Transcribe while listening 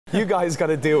You guys got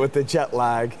to deal with the jet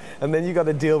lag, and then you got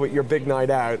to deal with your big night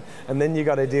out, and then you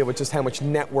got to deal with just how much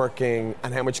networking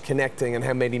and how much connecting and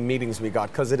how many meetings we got,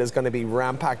 because it is going to be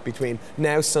ram-packed between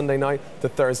now Sunday night to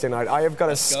Thursday night. I have got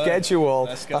a schedule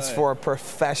that's for a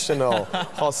professional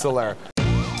hustler.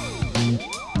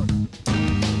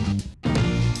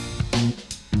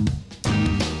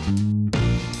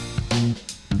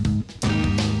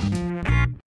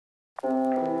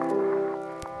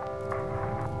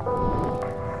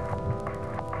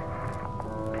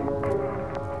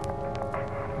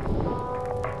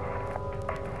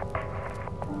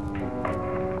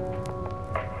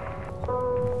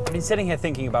 I've been sitting here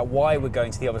thinking about why we're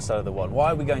going to the other side of the world.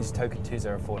 Why are we going to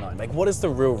TOKEN2049? Like, what is the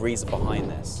real reason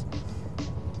behind this?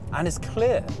 And it's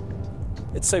clear.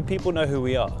 It's so people know who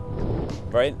we are,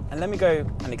 right? And let me go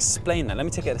and explain that. Let me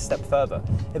take it a step further.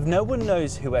 If no one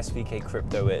knows who SVK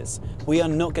Crypto is, we are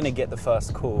not going to get the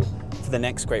first call for the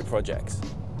next great project.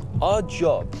 Our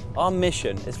job, our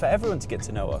mission is for everyone to get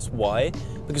to know us. Why?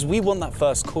 Because we want that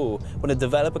first call when a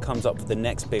developer comes up with the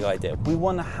next big idea. We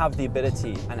want to have the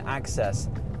ability and access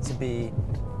to be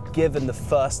given the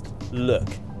first look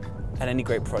at any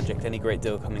great project, any great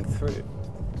deal coming through.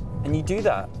 And you do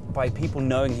that by people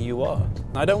knowing who you are.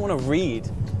 I don't want to read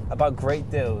about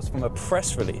great deals from a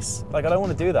press release. Like, I don't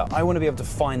want to do that. I want to be able to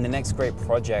find the next great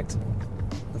project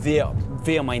via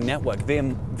my network,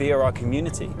 via our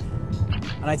community.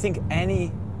 And I think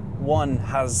anyone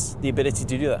has the ability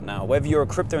to do that now. Whether you're a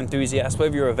crypto enthusiast,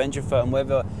 whether you're a venture firm,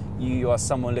 whether you are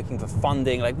someone looking for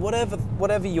funding, like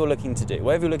whatever you're looking to do,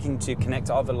 whether you're looking to connect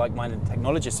to other like-minded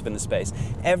technologists within the space,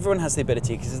 everyone has the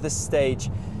ability, because at this stage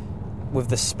with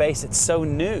the space, it's so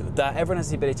new that everyone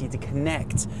has the ability to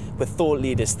connect with thought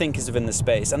leaders, thinkers within the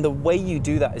space. And the way you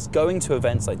do that is going to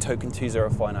events like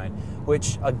TOKEN2049,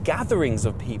 which are gatherings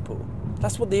of people.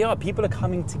 That's what they are. People are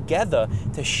coming together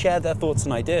to share their thoughts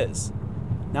and ideas.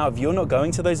 Now, if you're not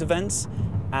going to those events,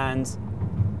 and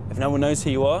if no one knows who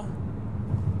you are,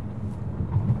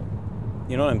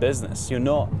 you're not in business. You're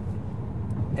not.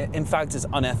 In fact, it's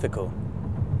unethical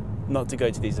not to go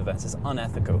to these events. It's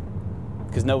unethical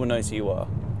because no one knows who you are.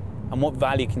 And what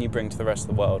value can you bring to the rest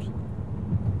of the world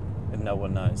if no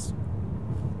one knows?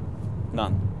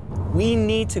 None. We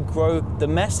need to grow the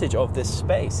message of this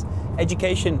space.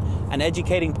 Education and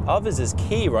educating others is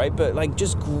key, right? But like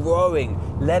just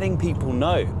growing, letting people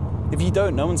know. If you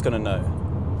don't, no one's gonna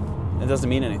know. It doesn't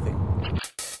mean anything.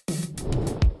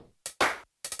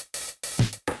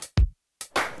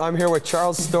 I'm here with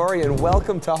Charles Storry, and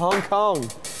welcome to Hong Kong.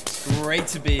 It's great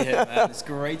to be here, man. It's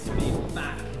great to be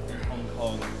back in Hong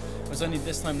Kong. It was only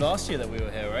this time last year that we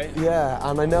were here, right? Yeah,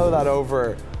 and I know that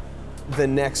over the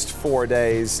next 4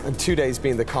 days, and 2 days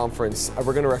being the conference,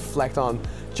 we're going to reflect on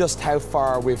just how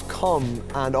far we've come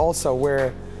and also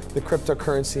where the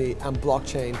cryptocurrency and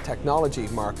blockchain technology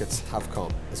markets have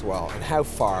come as well, and how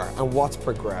far and what's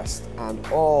progressed, and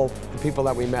all the people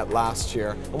that we met last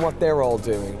year and what they're all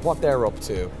doing, what they're up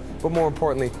to, but more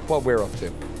importantly, what we're up to.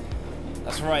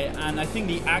 That's right, and I think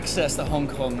the access that Hong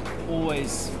Kong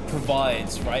always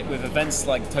provides, right, with events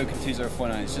like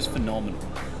TOKEN2049 is just phenomenal.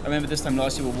 I remember this time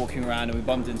last year we were walking around and we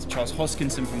bumped into Charles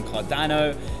Hoskinson from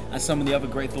Cardano and some of the other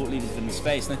great thought leaders in the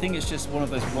space. And I think it's just one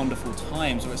of those wonderful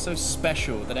times where it's so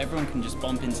special that everyone can just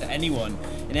bump into anyone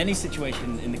in any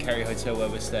situation in the Kehoe Hotel where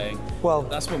we're staying. Well,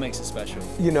 that's what makes it special.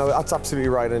 You know, that's absolutely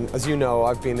right. And as you know,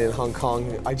 I've been in Hong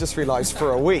Kong, I just realized,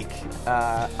 for a week.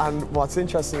 And what's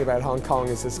interesting about Hong Kong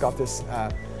is it's got this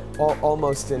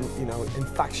almost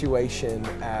infatuation.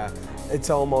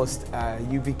 It's almost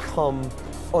you become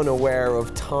unaware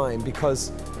of time,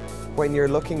 because when you're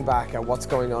looking back at what's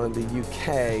going on in the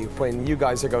UK, when you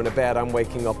guys are going to bed, I'm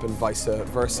waking up, and vice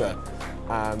versa.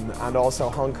 And also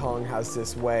Hong Kong has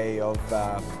this way of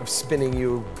spinning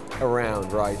you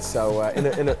around, right? So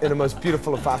in a most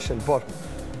beautiful fashion. But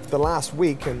the last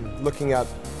week, and looking at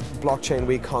Blockchain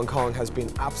Week Hong Kong, has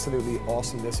been absolutely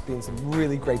awesome. There's been some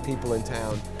really great people in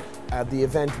town. The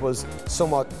event was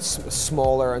somewhat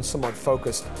smaller and somewhat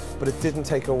focused, but it didn't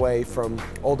take away from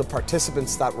all the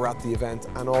participants that were at the event,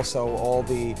 and also all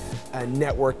the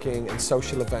networking and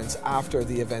social events after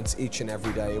the events each and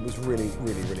every day. It was really,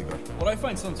 really, really good. What I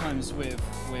find sometimes with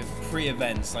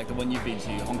pre-events like the one you've been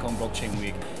to, Hong Kong Blockchain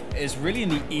Week, is really in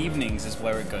the evenings is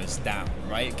where it goes down,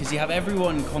 right? Because you have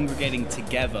everyone congregating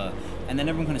together, and then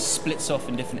everyone kind of splits off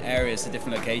in different areas to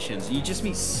different locations. And you just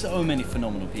meet so many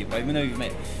phenomenal people, even though you've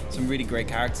met some really great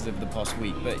characters over the past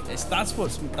week. But that's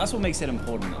what makes it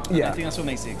important. Yeah. I think that's what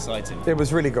makes it exciting. It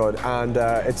was really good, and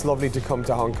it's lovely to come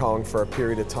to Hong Kong for a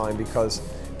period of time, because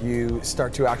you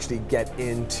start to actually get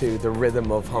into the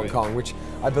rhythm of Hong Kong, which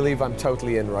I believe I'm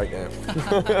totally in right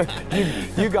now.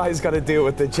 you guys got to deal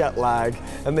with the jet lag,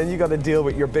 and then you got to deal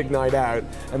with your big night out,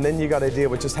 and then you got to deal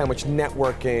with just how much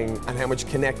networking and how much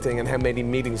connecting and how many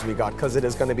meetings we got, because it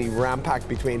is going to be ram-packed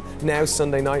between now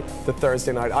Sunday night to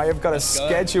Thursday night. I have got a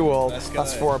schedule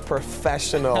that's for a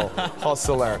professional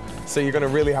hustler, so you're going to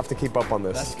really have to keep up on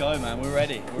this. Let's go, man. We're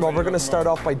ready. Well, we're going to start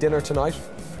off by dinner tonight.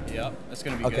 Yeah, that's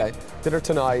going to be good. Okay, dinner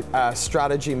tonight,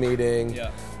 strategy meeting,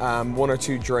 yeah. 1 or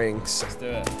 2 drinks. Let's do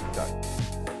it. Okay.